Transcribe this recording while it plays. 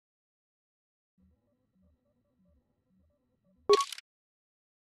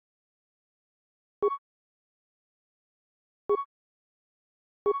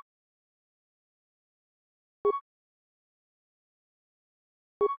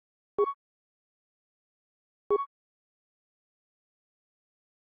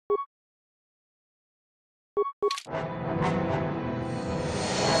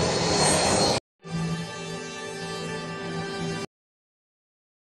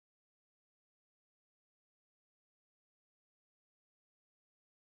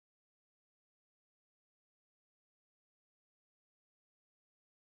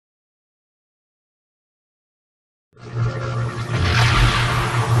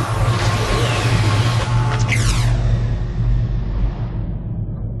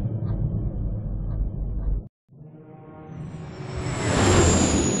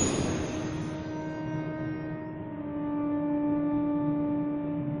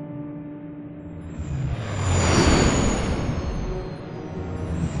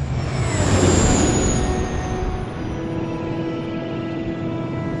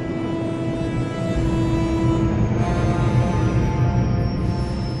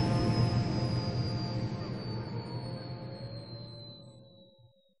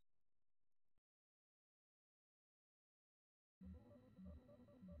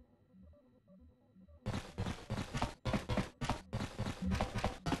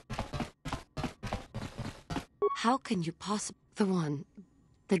How can you possibly...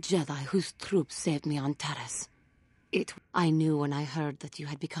 The Jedi whose troops saved me on Tarre. I knew when I heard that you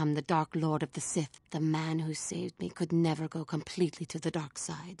had become the Dark Lord of the Sith. The man who saved me could never go completely to the dark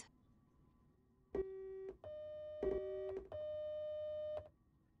side.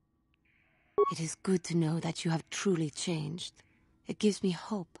 It is good to know that you have truly changed. It gives me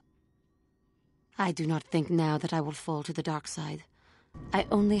hope. I do not think now that I will fall to the dark side. I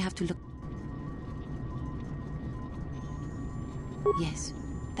only have to look... Yes,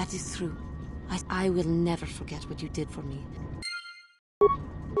 that is true. I will never forget what you did for me.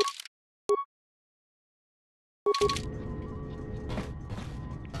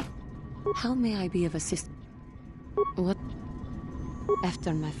 How may I be of assistance? What?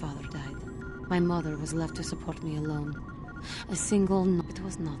 After my father died, my mother was left to support me alone. It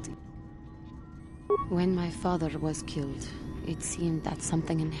was naughty. When my father was killed, it seemed that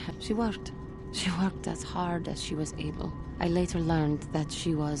something in her... She worked as hard as she was able. I later learned that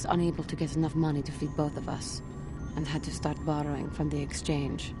she was unable to get enough money to feed both of us, and had to start borrowing from the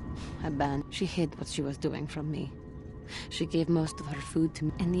exchange. She hid what she was doing from me. She gave most of her food to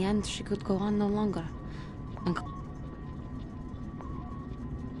me. In the end, she could go on no longer.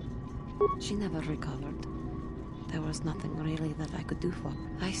 She never recovered. There was nothing really that I could do for her.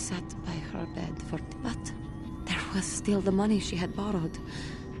 I sat by her bed but there was still the money she had borrowed.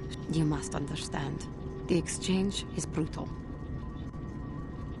 You must understand. The exchange is brutal.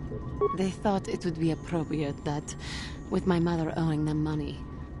 They thought it would be appropriate that, with my mother owing them money,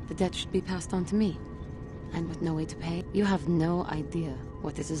 the debt should be passed on to me. And with no way to pay, you have no idea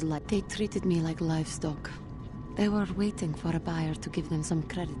what this is like. They treated me like livestock. They were waiting for a buyer to give them some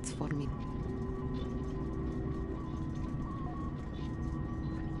credits for me.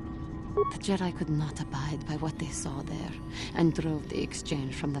 The Jedi could not abide by what they saw there, and drove the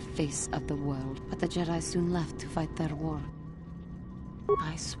exchange from the face of the world. But the Jedi soon left to fight their war.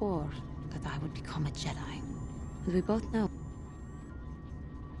 I swore that I would become a Jedi, and we both know.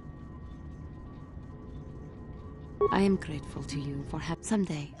 I am grateful to you for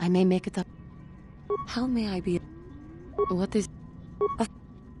someday I may make it up. How may I be... What is...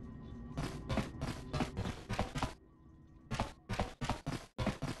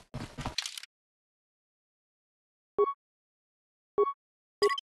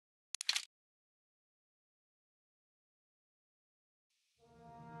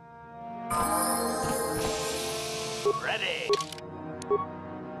 Ready!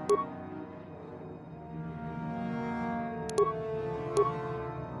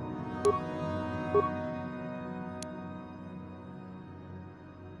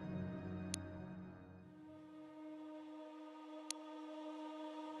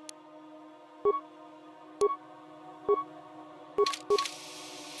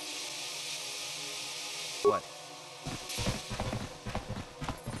 What?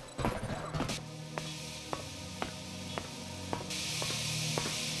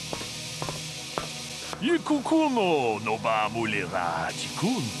 Yikukumo no ba mulira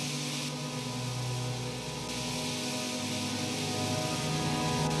tikun.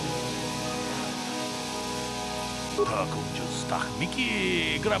 Takong just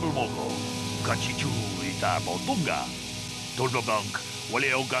miki grabul moko. Kachichu ita motunga. Tolbabank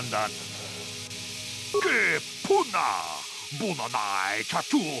wale ogandat. Ke puna. Bunanai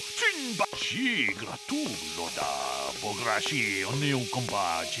chatu chinba. Shi gratu loda. Bograshi onion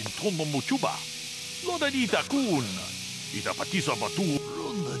kompa chintomo muchuba. Loda di takun. Ita patisa batu.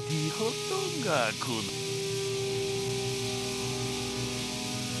 Ronda di hotonga kun.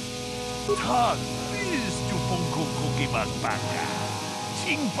 Tan is to pungkukuki magpanga.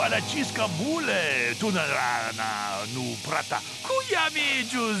 Sing palachiska mule tunarana nu prata kuyami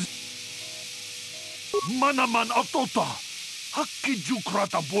juz. Manaman atota. Hakki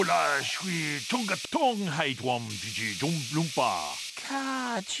jukrata bola shui tonga tong haitwam jiji lumpa.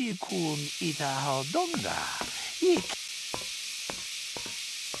 Ka chikun ita donga. Ik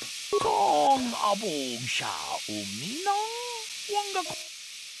tong abong sha umninong wanga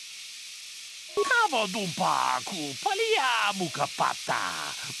kava dumpa ku palia mukapata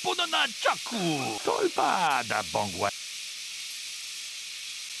punana chaku tolpa da bongwa.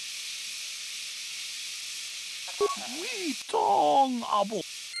 We tong abo.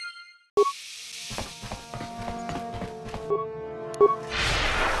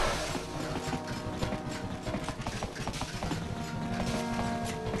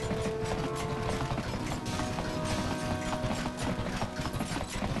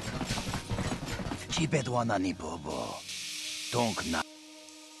 Bedwana ni bobo. Donc na.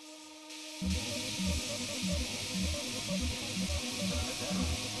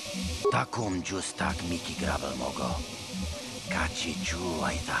 Takum justak miki grabel mogo. Kachi chu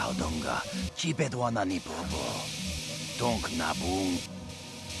aita odonga. Ci bedwana ni bobo. Donc na bung.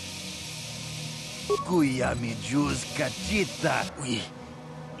 Kuya mi jus kachita. Oui.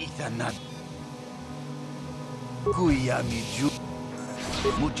 Ita na. Kuya mi jus.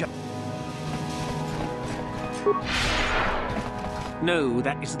 Mucha. No,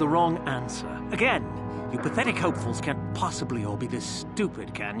 that is the wrong answer. Again, you pathetic hopefuls can't possibly all be this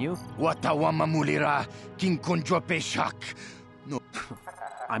stupid, can you? Watawama mulira kinkonjo peshak. No.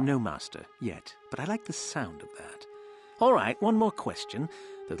 I'm no master, yet, but I like the sound of that. All right, one more question.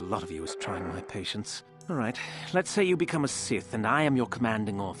 There's a lot of you is trying my patience. All right, let's say you become a Sith and I am your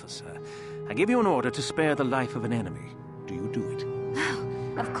commanding officer. I give you an order to spare the life of an enemy. Do you do it?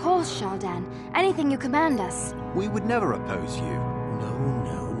 Of course, Shaldan. Anything you command us. We would never oppose you.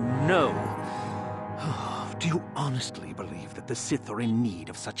 No. Oh, do you honestly believe that the Sith are in need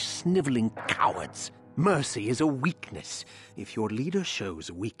of such sniveling cowards? Mercy is a weakness. If your leader shows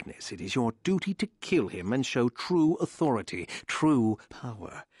a weakness, it is your duty to kill him and show true authority, true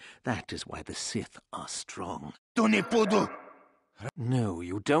power. That is why the Sith are strong. No,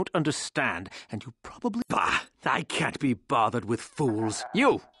 you don't understand, and you probably... Bah! I can't be bothered with fools.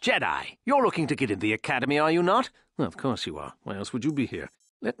 You, Jedi, you're looking to get in the Academy, are you not? Well, of course you are. Why else would you be here?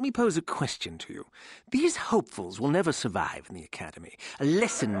 Let me pose a question to you. These hopefuls will never survive in the Academy. A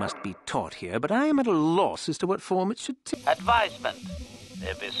lesson must be taught here, but I am at a loss as to what form it should take. Advisement.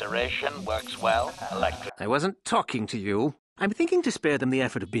 Evisceration works well. Electric. I wasn't talking to you. I'm thinking to spare them the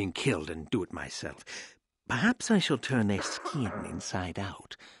effort of being killed and do it myself. Perhaps I shall turn their skin inside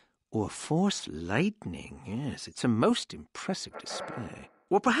out. Or force lightning. Yes, it's a most impressive display.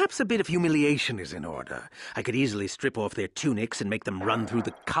 Or perhaps a bit of humiliation is in order. I could easily strip off their tunics and make them run through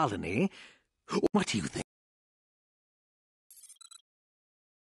the colony. What do you think?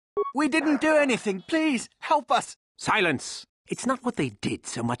 We didn't do anything. Please, help us. Silence! It's not what they did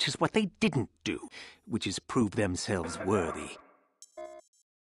so much as what they didn't do, which is prove themselves worthy.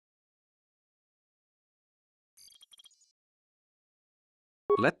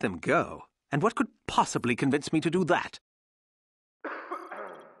 Let them go? And what could possibly convince me to do that?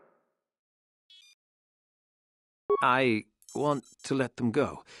 I want to let them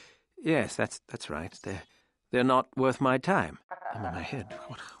go. Yes, that's right. They're not worth my time. I'm in my head.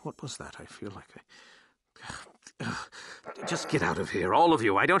 What was that? I feel like Just get out of here, all of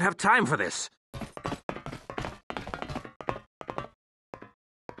you. I don't have time for this.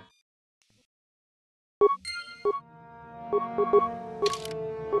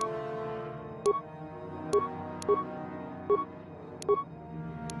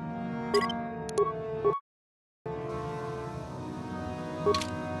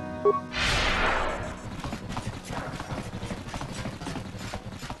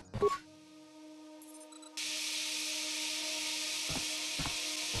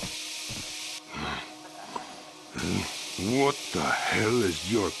 What the hell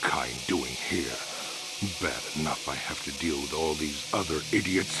is your kind doing here? Bad enough I have to deal with all these other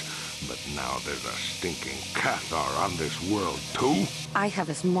idiots, but now there's a stinking KOTOR on this world, too? I have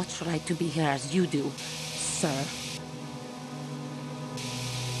as much right to be here as you do, sir.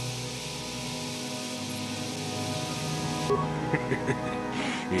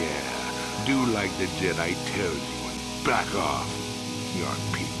 Yeah, do like the Jedi tells you and back off. Your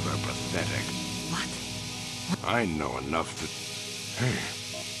people are pathetic. What? I know enough to... Hey,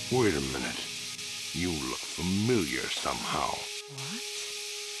 wait a minute. You look familiar somehow. What?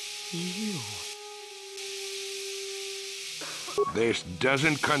 You? This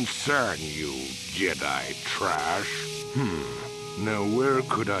doesn't concern you, Jedi trash. Now where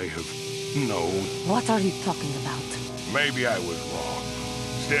could I have... No. What are you talking about? Maybe I was wrong.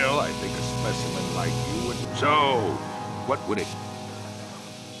 Still, I think a specimen like you would... So, what would it...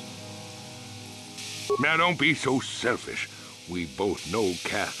 Now don't be so selfish. We both know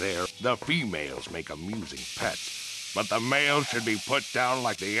KOTOR. The females make amusing pets, but the males should be put down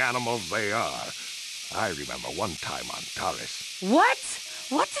like the animals they are. I remember one time on Tarre. What?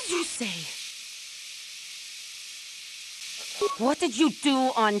 What did you say? What did you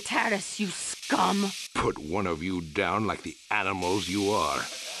do on Tarre, you scum? Put one of you down like the animals you are.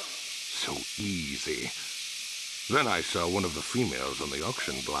 So easy. Then I saw one of the females on the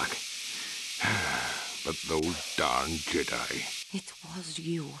auction block. But those darn Jedi. It was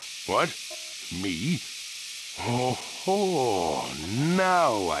you. What? Me? Oh,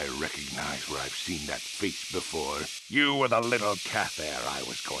 now I recognize where I've seen that face before. You were the little KOTOR I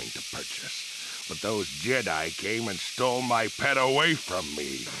was going to purchase. But those Jedi came and stole my pet away from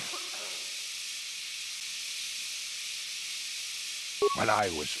me. When I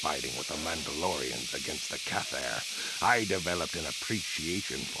was fighting with the Mandalorians against the KOTOR, I developed an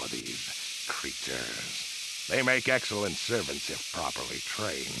appreciation for these creatures. They make excellent servants if properly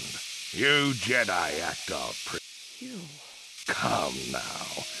trained. You Jedi act all pretty. You. Come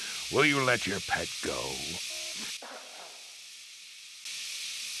now. Will you let your pet go?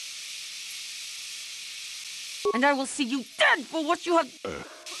 And I will see you dead for what you have...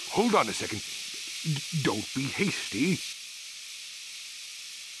 Hold on a second. Don't be hasty.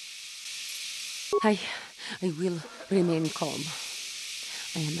 I will remain calm.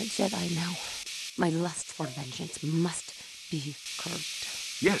 I am a Jedi now. My lust for vengeance must be curbed.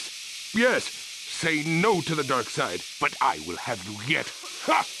 Yes, yes. Say no to the dark side, but I will have you yet.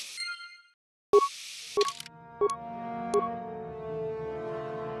 Ha!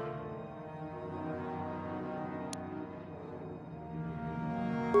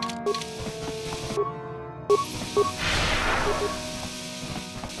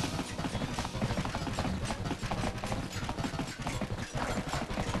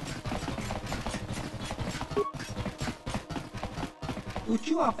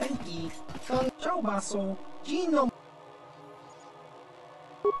 Uchiwa Penki, Ton Chaubaso, Gino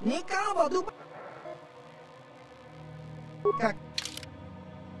Nikava Duba.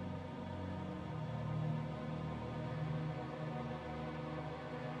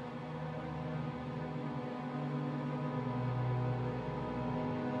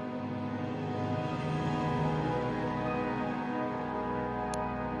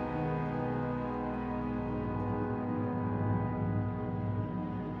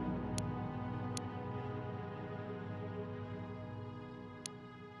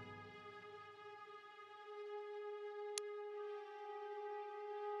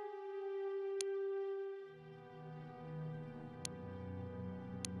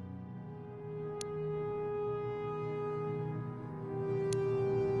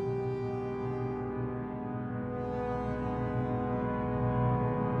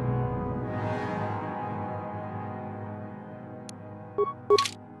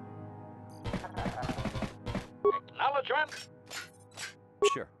 Acknowledgement.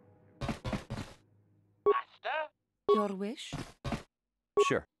 Sure. Master? Your wish?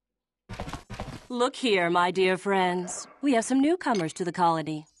 Sure. Look here, my dear friends. We have some newcomers to the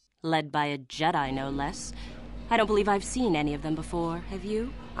colony. Led by a Jedi, no less. I don't believe I've seen any of them before, have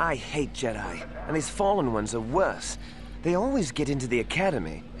you? I hate Jedi, and these fallen ones are worse. They always get into the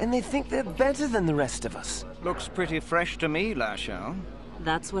academy, and they think they're better than the rest of us. Looks pretty fresh to me, Lashao.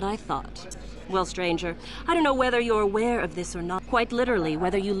 That's what I thought. Well, stranger, I don't know whether you're aware of this or not. Quite literally,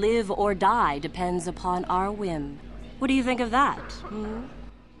 whether you live or die depends upon our whim. What do you think of that, hmm?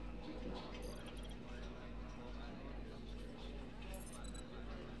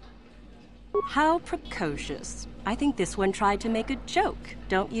 How precocious. I think this one tried to make a joke,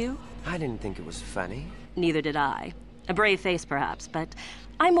 don't you? I didn't think it was funny. Neither did I. A brave face, perhaps, but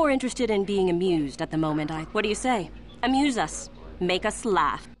I'm more interested in being amused at the moment. What do you say? Amuse us. Make us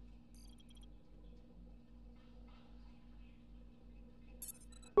laugh.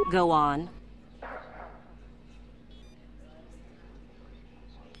 Go on.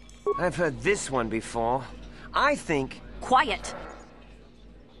 I've heard this one before. I think... Quiet!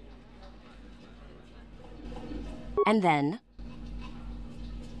 And then...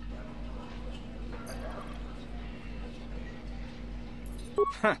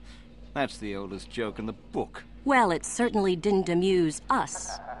 That's the oldest joke in the book. Well, it certainly didn't amuse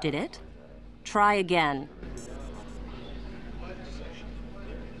us, did it? Try again.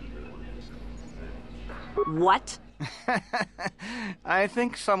 What? I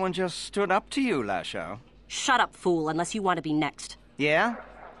think someone just stood up to you, Lasho. Shut up, fool, unless you want to be next. Yeah?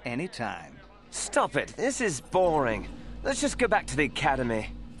 Anytime. Stop it. This is boring. Let's just go back to the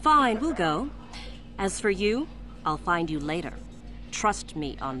academy. Fine, we'll go. As for you, I'll find you later. Trust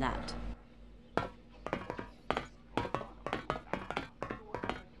me on that.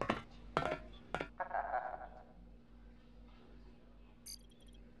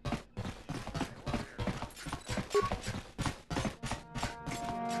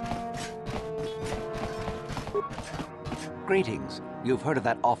 Greetings. You've heard of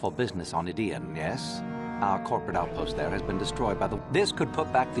that awful business on Idian, yes? Our corporate outpost there has been destroyed by the... This could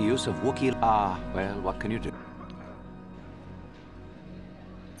put back the use of Wookiee... well, what can you do?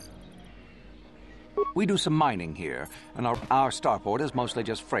 We do some mining here, and our starport is mostly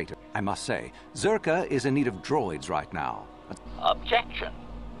just freighter. I must say, Zerka is in need of droids right now. Objection.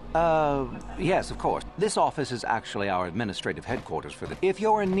 Yes, of course. This office is actually our administrative headquarters for the... If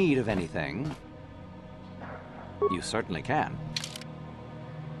you're in need of anything, you certainly can.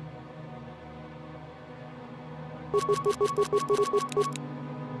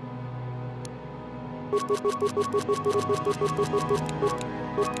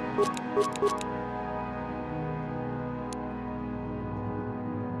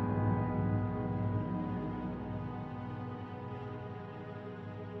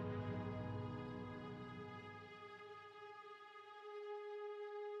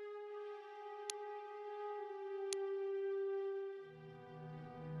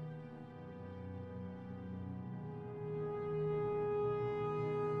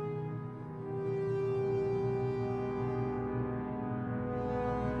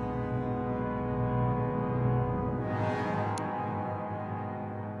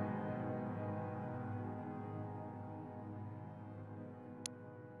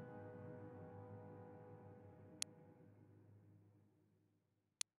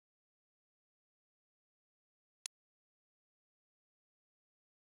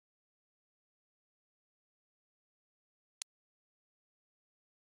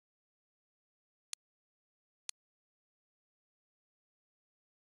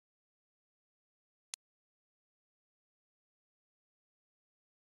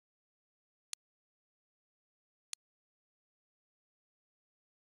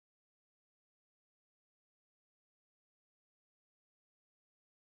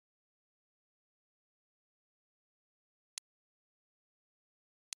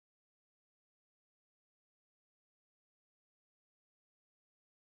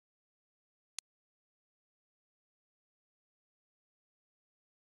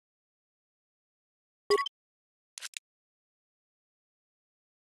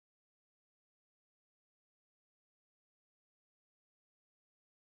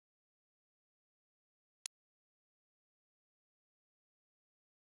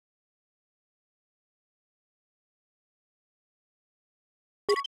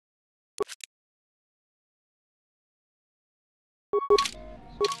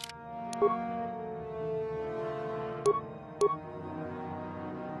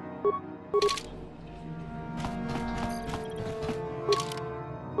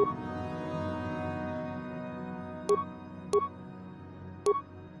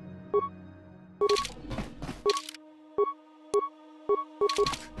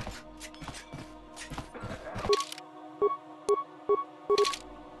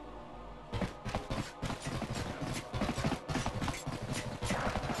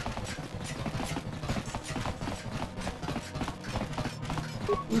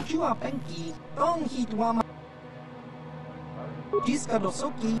 Penki, Tong Hitwama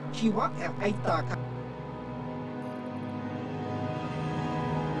Jiskadosoki, Chiwak Aitaka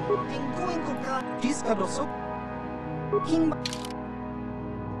Tinguin Koka, Jiskadosoki King.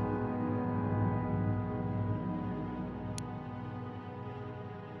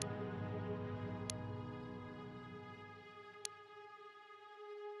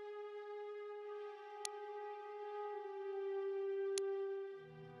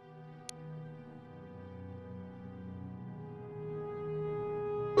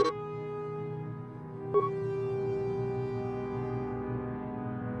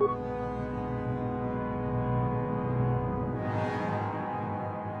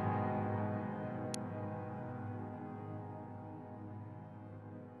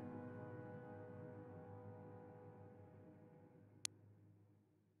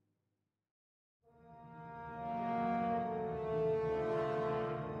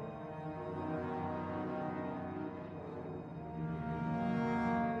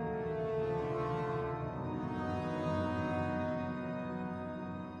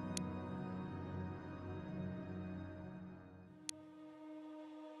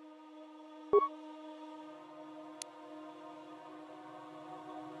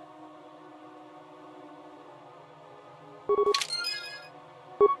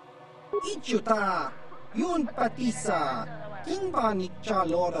 Ichuta, yun patisa, kinbanik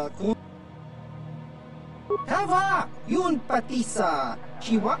chalora kun. Hava, yun patisa,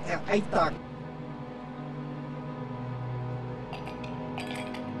 chiwa aitak.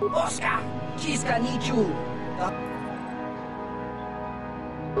 Oscar, chiska nichu.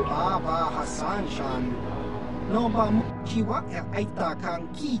 Baba Hassan Shan. Noba chiwa aita kang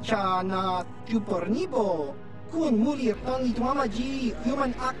kicha na jupornibo. Kun mulir tong ituamaji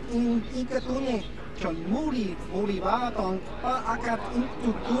human act in ikatune. Chon muri ba tong paakat in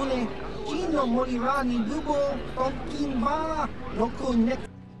tutune. Chino mulira ni bubo tong kinba. Lokun nek.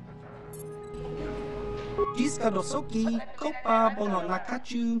 Jiska dosoki, kopa bono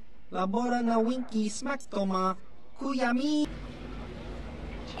nakachu. Labora na winki smack toma. Kuyami.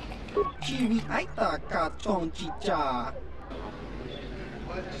 Chiwi aita ka chong chicha.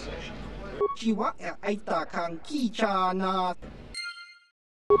 Chiwa aita kang kicha na.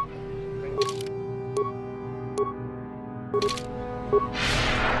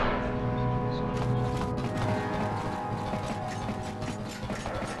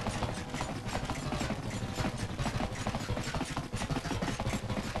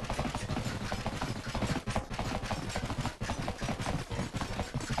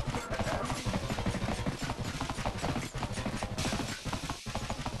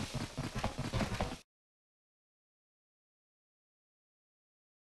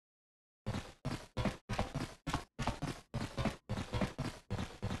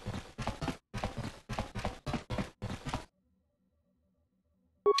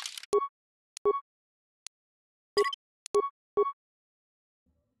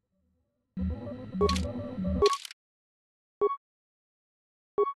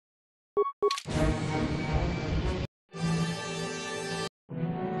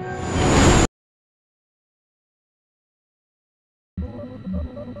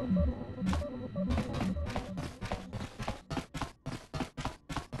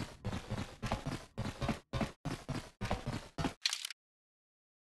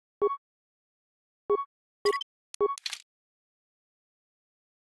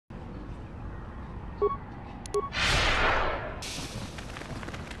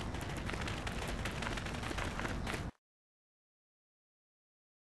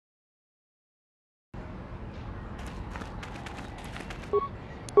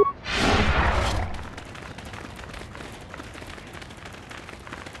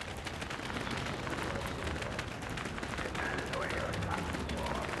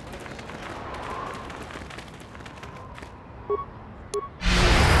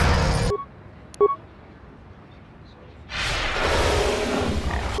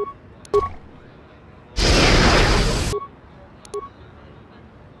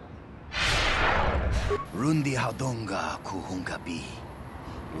 Rundi Haudonga kuhungabi.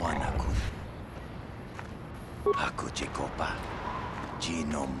 Wanakun. Aku Jekopa.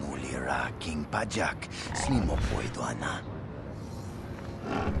 Gino mulira king pajak. Slimo poidoana.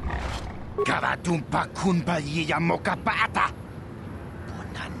 Karatumpa kunpa yiyamoka paata.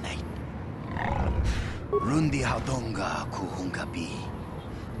 Bonanay. Rundi Haudonga kuhungabi.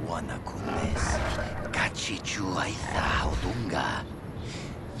 Wanakunes. Kachichu aitha Haudonga.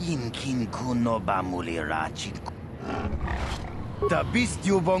 Inkin kuno ba mulira chinku. Tabis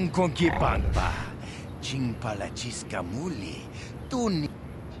yubong kong kipangpa. Ching palachiska muli. Tuni.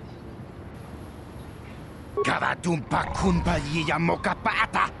 Karatumpa kunpa yiyamoka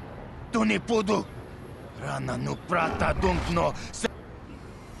paata. Tuni pudu. Rana no prata dunkno.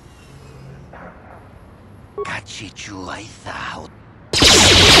 Kachichu aitha.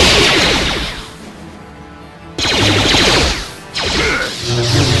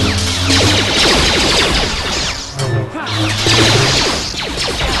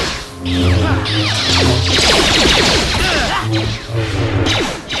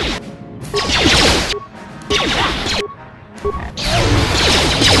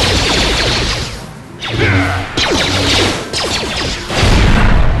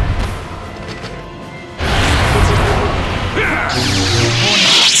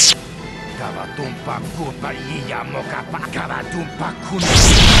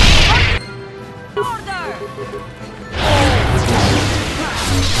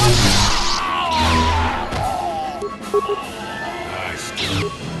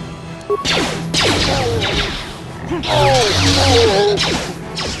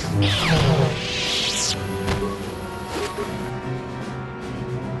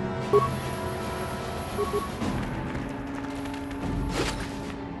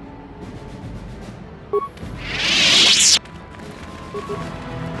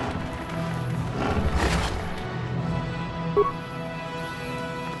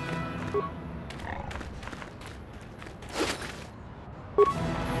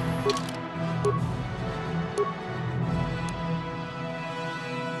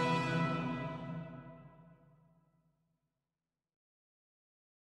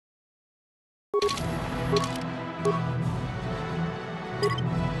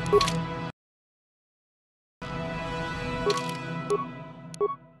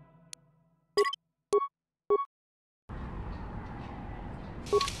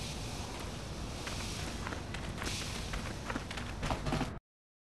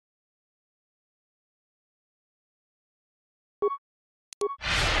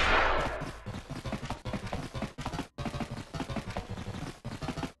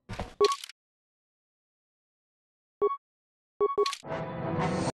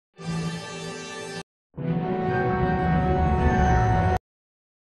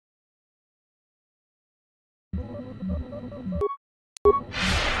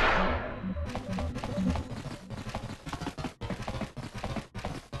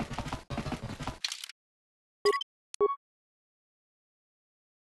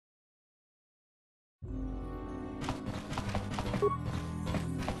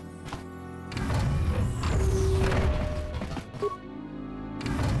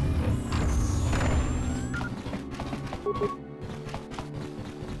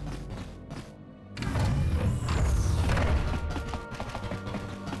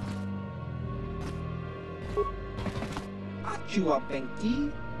 Chua Benki.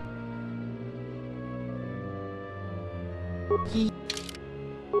 He.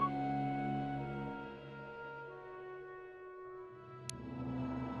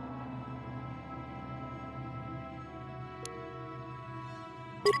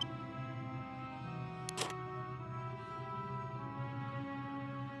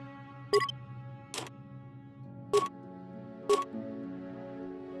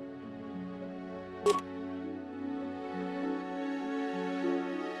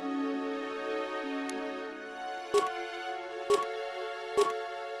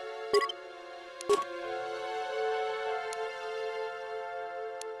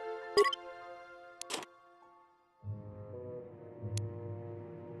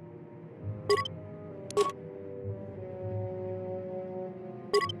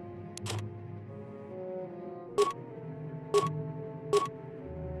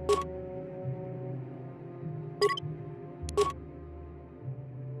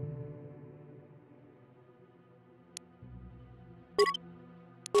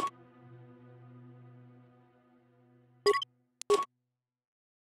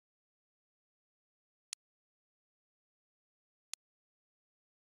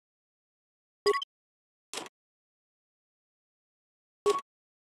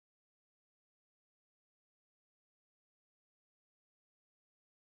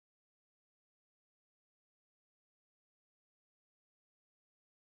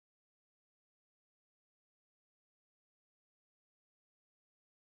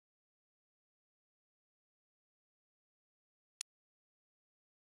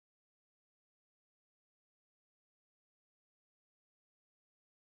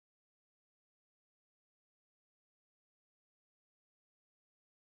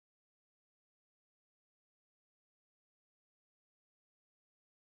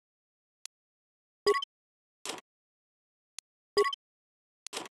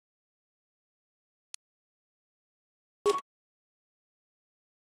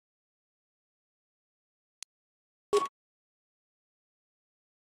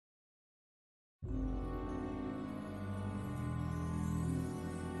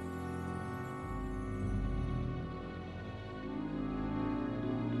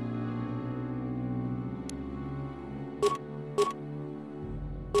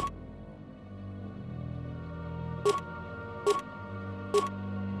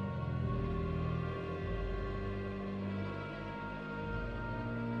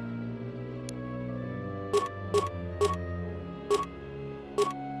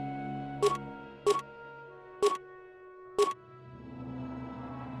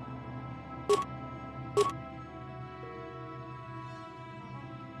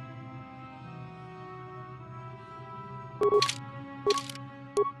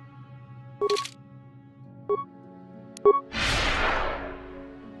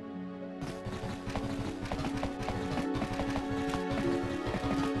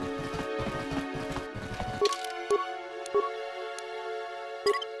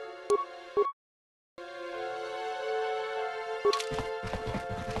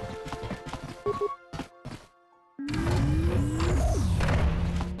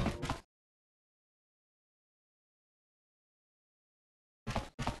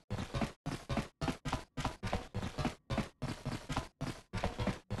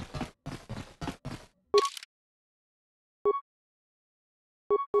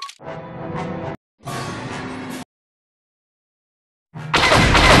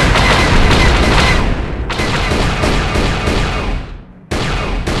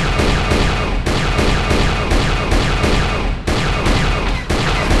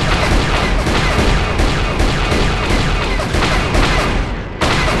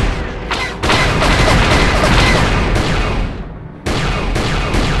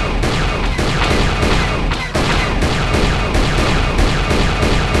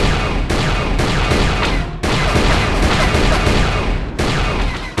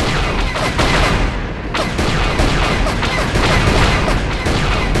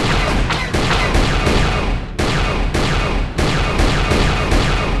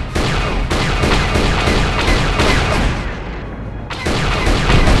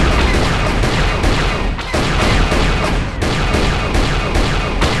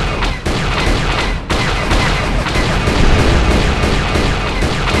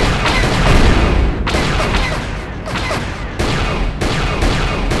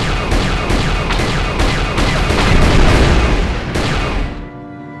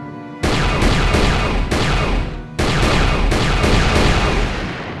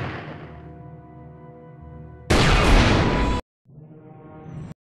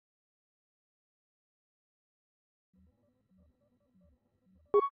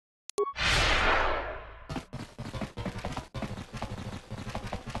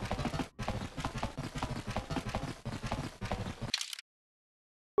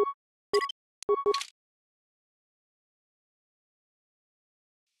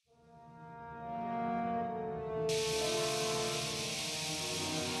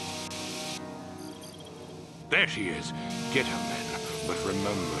 There she is. Get her, men. But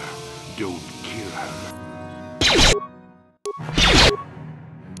remember, don't kill her.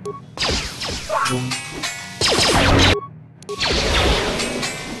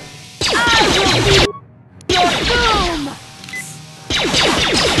 I will be your doom!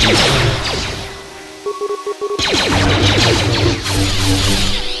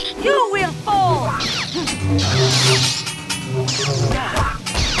 You will fall!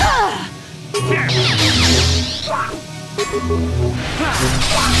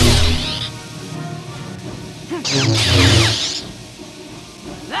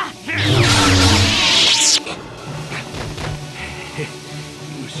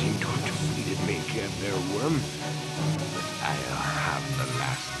 You seem to have defeated me, Camp there, Worm. But I'll have the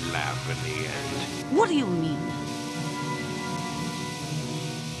last laugh in the end. What do you mean?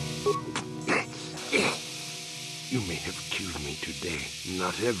 You may have killed me today.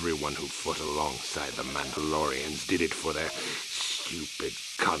 Not everyone who fought alongside the Mandalorians did it for their stupid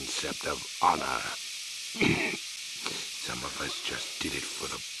concept of honor. Some of us just did it for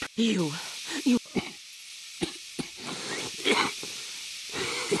the... You...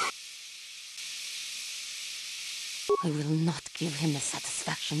 I will not give him the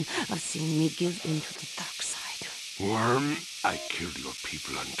satisfaction of seeing me give in to the dark side. Worm, I killed your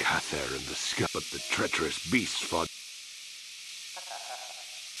people on Kather in the sky, but the treacherous beasts fought...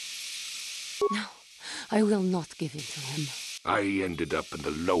 No, I will not give in to him. I ended up in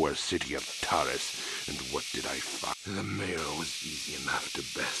the lower city of Tarre, and what did I find? The male was easy enough to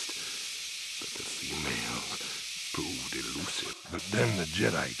best, but the female proved elusive. But then the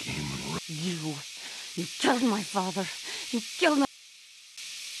Jedi came and... You killed my father. You killed my...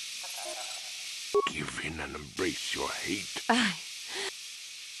 Give in and embrace your hate.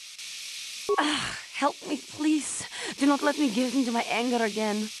 Help me, please. Do not let me give in to my anger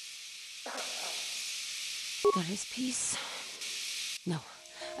again. There is peace. No,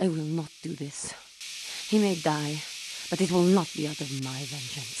 I will not do this. He may die, but it will not be out of my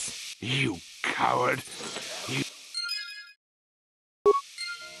vengeance. You coward! You...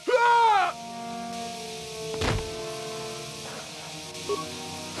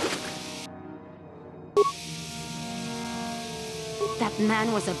 That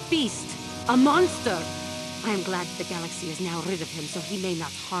man was a beast, a monster. I am glad the galaxy is now rid of him so he may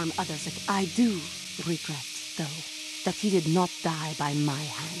not harm others. I do regret, though, that he did not die by my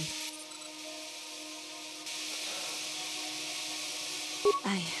hand.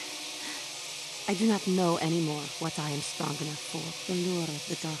 I do not know anymore what I am strong enough for. The lure of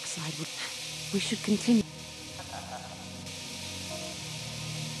the dark side would... We should continue.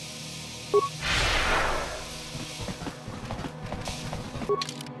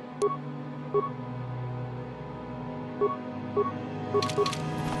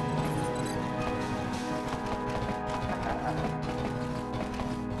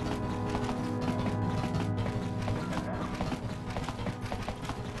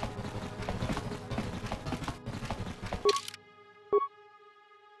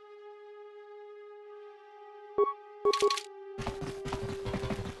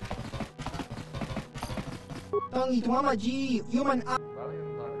 Tong itwama ji human a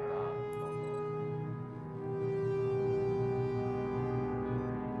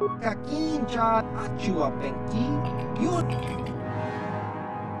kakin cha achua pengki yun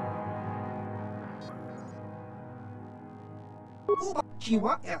uba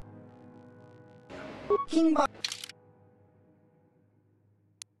chiwa ya kimba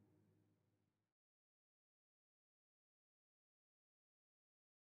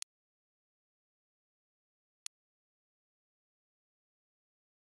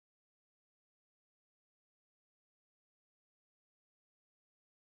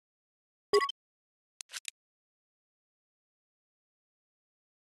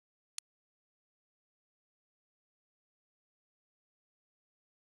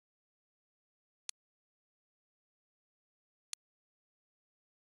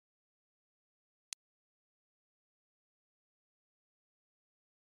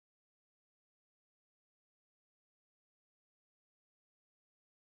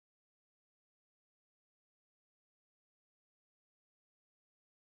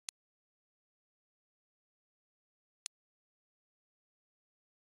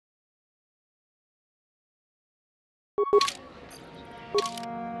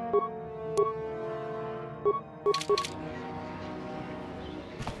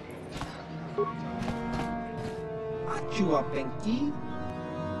achua pengki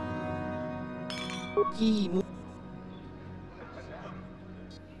kimu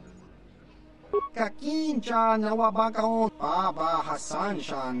kakin cha nawabakaon Baba Hassan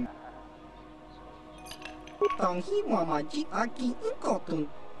Shan Tanghi mamaji aki inkotun.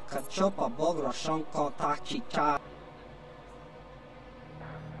 Kachopa bogro shonko tachicha.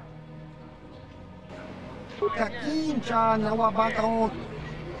 Kakincha nawabakon.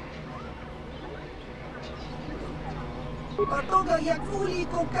 Patoga yakfuli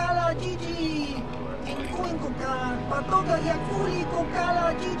kokala Gigi. Tinkuin koka. Patoga yakfuli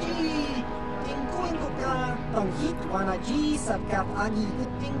kokala Gigi. Tinkuin koka. Tanghit wanaji sabkat agi.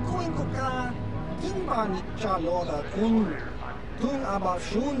 Tinkuin koka. Kimba ni chaloda kun. Tung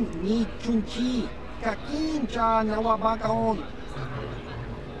abashun ni chunchi. Kakincha nawabakon.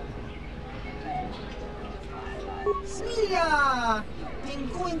 Smilya!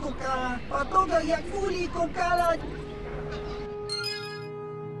 Tinkuin koka. Patoga yakfuli kokala.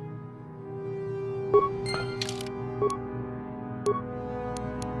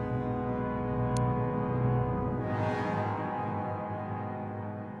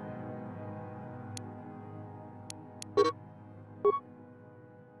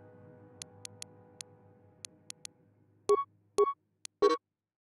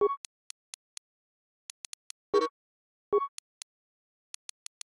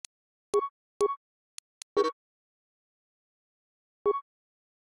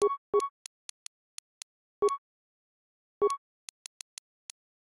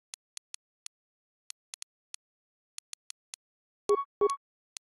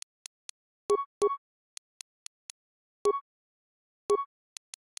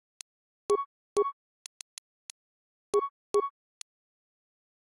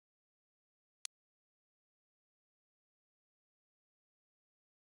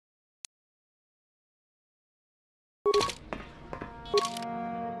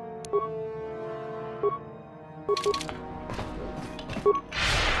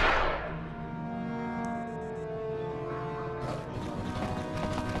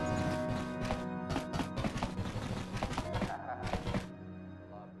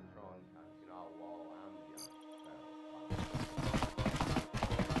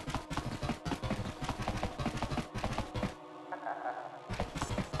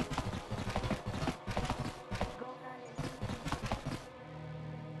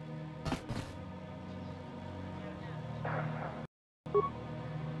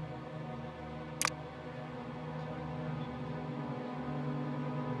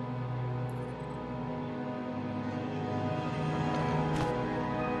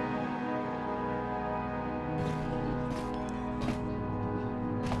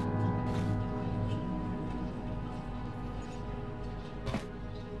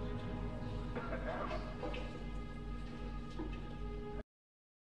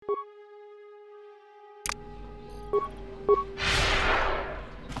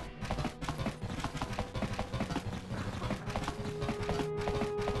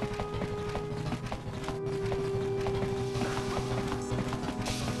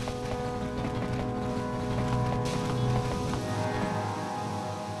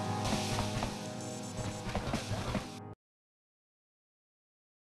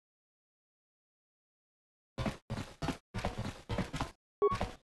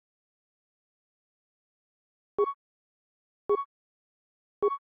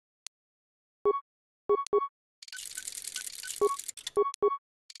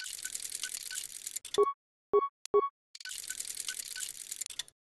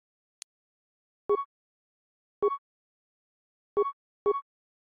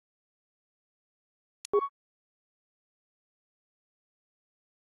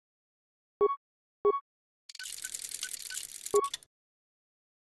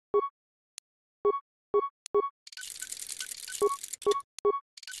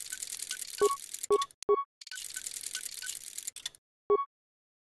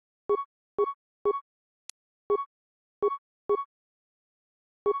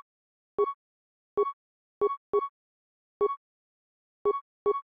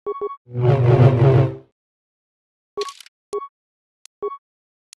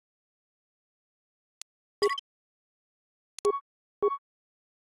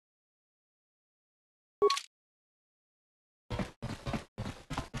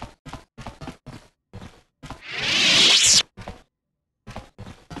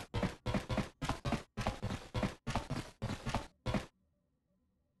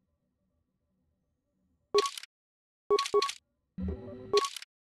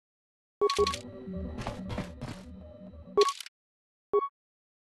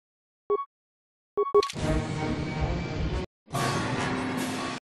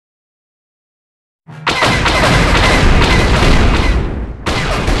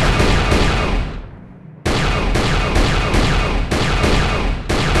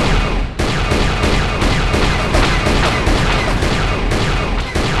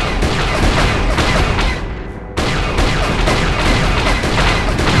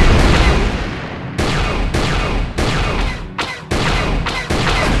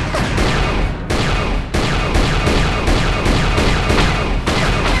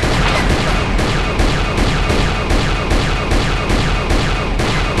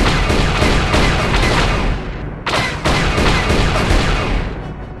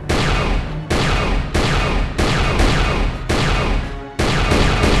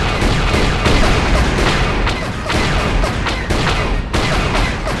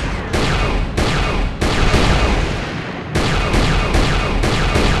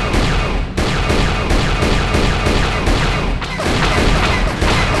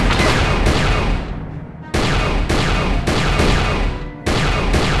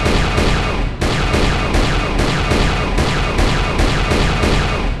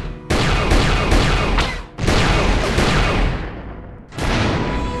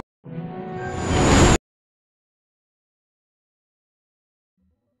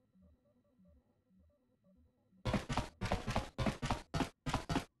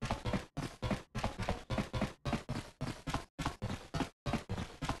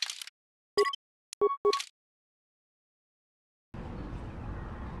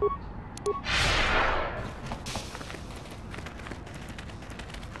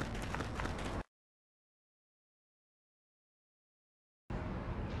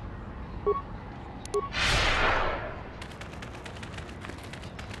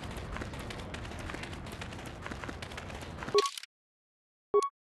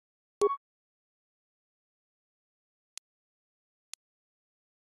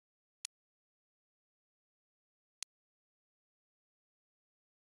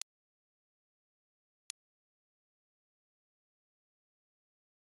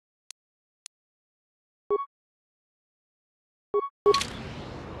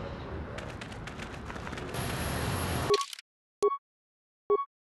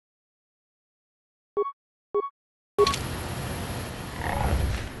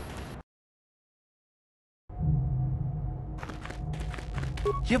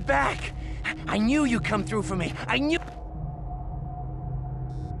 You're back! I knew you'd come through for me. I knew...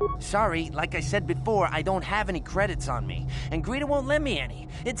 Sorry, like I said before, I don't have any credits on me. And Greta won't lend me any.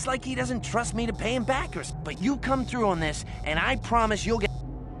 It's like he doesn't trust me to pay him back or... But you come through on this, and I promise you'll get...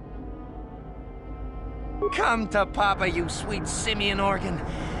 Come to Papa, you sweet simian organ.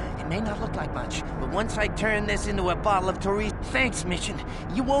 It may not look like much, but once I turn this into a bottle of Tarre... Thanks, Mission.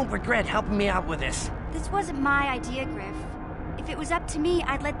 You won't regret helping me out with this. This wasn't my idea, Griff. If it was up to me,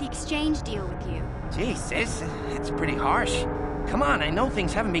 I'd let the exchange deal with you. Jesus, it's pretty harsh. Come on, I know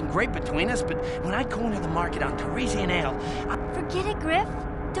things haven't been great between us, but when I corner the market on Taresian ale... Forget it, Griff.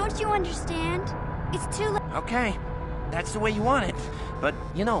 Don't you understand? It's too late. Okay, that's the way you want it. But,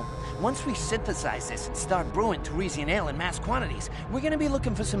 you know, once we synthesize this and start brewing Taresian ale in mass quantities, we're gonna be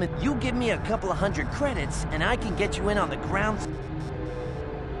looking for some... You give me a couple of 100 credits, and I can get you in on the grounds...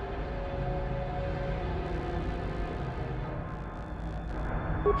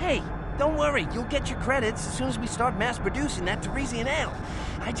 Hey, don't worry. You'll get your credits as soon as we start mass-producing that Taresian ale.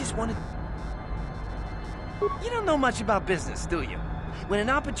 I just wanted... You don't know much about business, do you? When an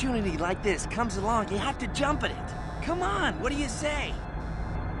opportunity like this comes along, you have to jump at it. Come on, what do you say?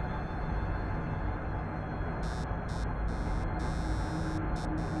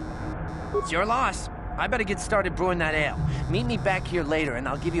 It's your loss. I better get started brewing that ale. Meet me back here later, and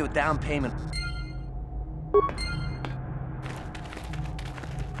I'll give you a down payment.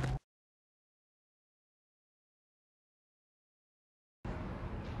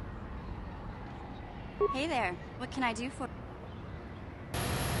 Hey there, what can I do for...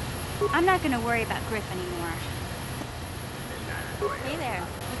 I'm not gonna worry about Griff anymore. Hey there,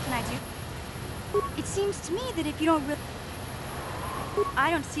 what can I do? It seems to me that if you don't really...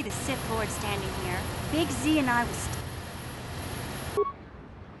 I don't see the Sith Lord standing here. Big Z and I will...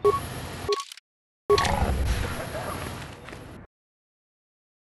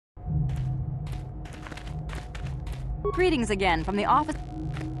 Greetings again from the office...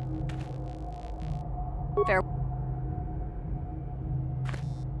 Fair...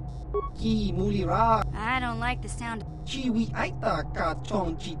 I don't like the sound. Chiwi aita ka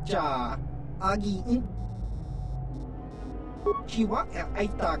chong chicha. Agi in. Chiwa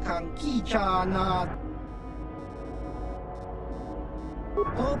aita kang kicha na.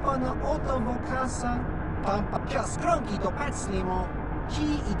 Topa na oto vokasa. Pampa just cronky to patslimo.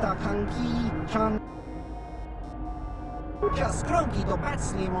 Chi ita kang ki chan. Just cronky to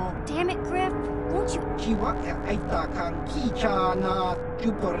patslimo. Damn it, Griff. Won't you... Chiwa aita kang kicha na.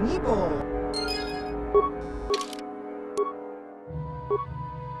 Jupornibo.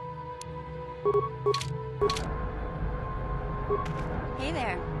 Hey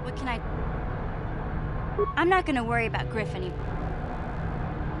there, what can I... I'm not gonna worry about Griff anymore.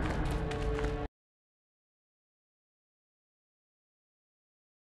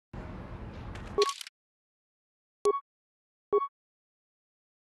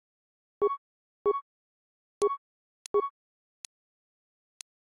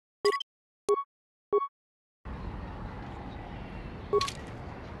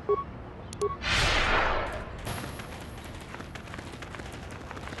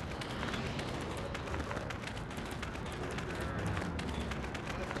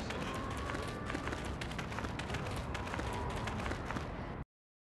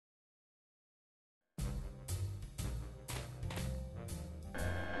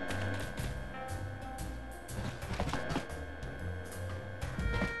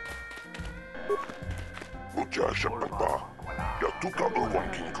 Uja Shepapa, Yatuka Uwan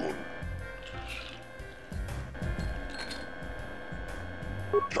Kinkun.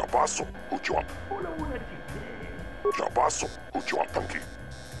 Jabaso, Ujuap. Jabaso, Ujuap Tanki.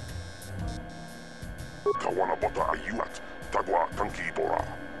 Kawana Bota Ayuat, Tagua Tanki Bora.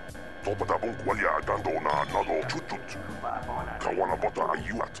 Topada Bunkwalia Dando na Nado Chutut. Kawana Bota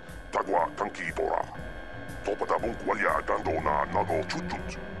Ayuat, Tagwa tanki bora. Topada bunkwalia dando na nago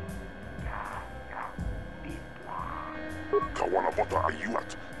chutut. Kawana bota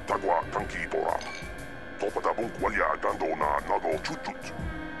ayuat. Tagwa tanki bora. Topada bunkwalia dando na nago chutut.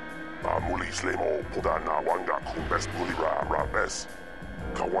 Muli slemo poda na wanga kumbes mulira rabes.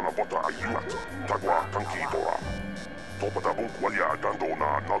 Kawana bota ayuat. Tagwa tanki bora. Topada bunkwalia dando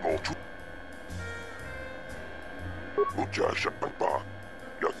na nago chutut. Mucha shepangpa.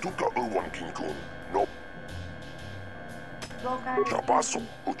 Ya tuka uwan kinkun. No. Chapaso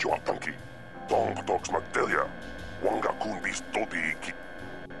ucho tanki. Tong tox magdelia. Wanga kun bis toti ki.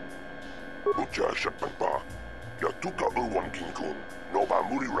 Mucha shepangpa. Ya tuka uwan kinkun. No ba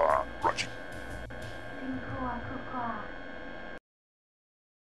murira rachi.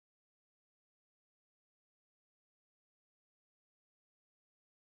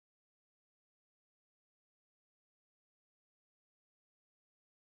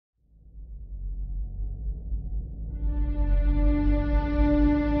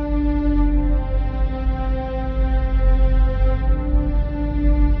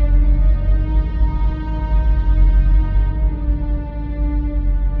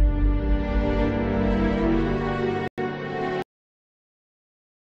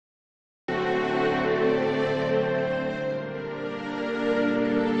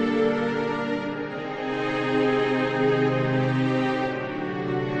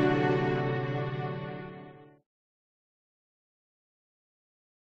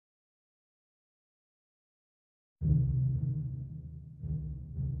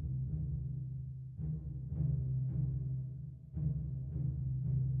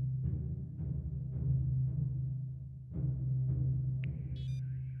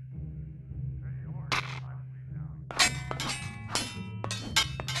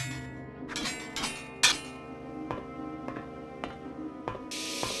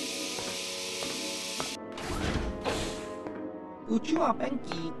 Uchua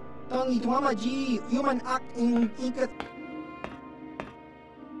penki, tangi tuamaji, human act in ikat.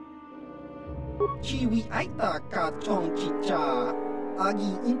 Chiwi aita ka chong chicha,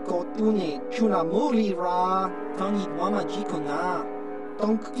 agi inko tune chuna muri ra, tangi tuamaji kona,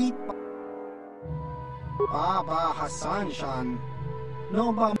 tongki Baba Hassan Shan,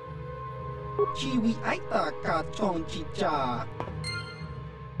 no ba Chiwi aita ka chong chicha.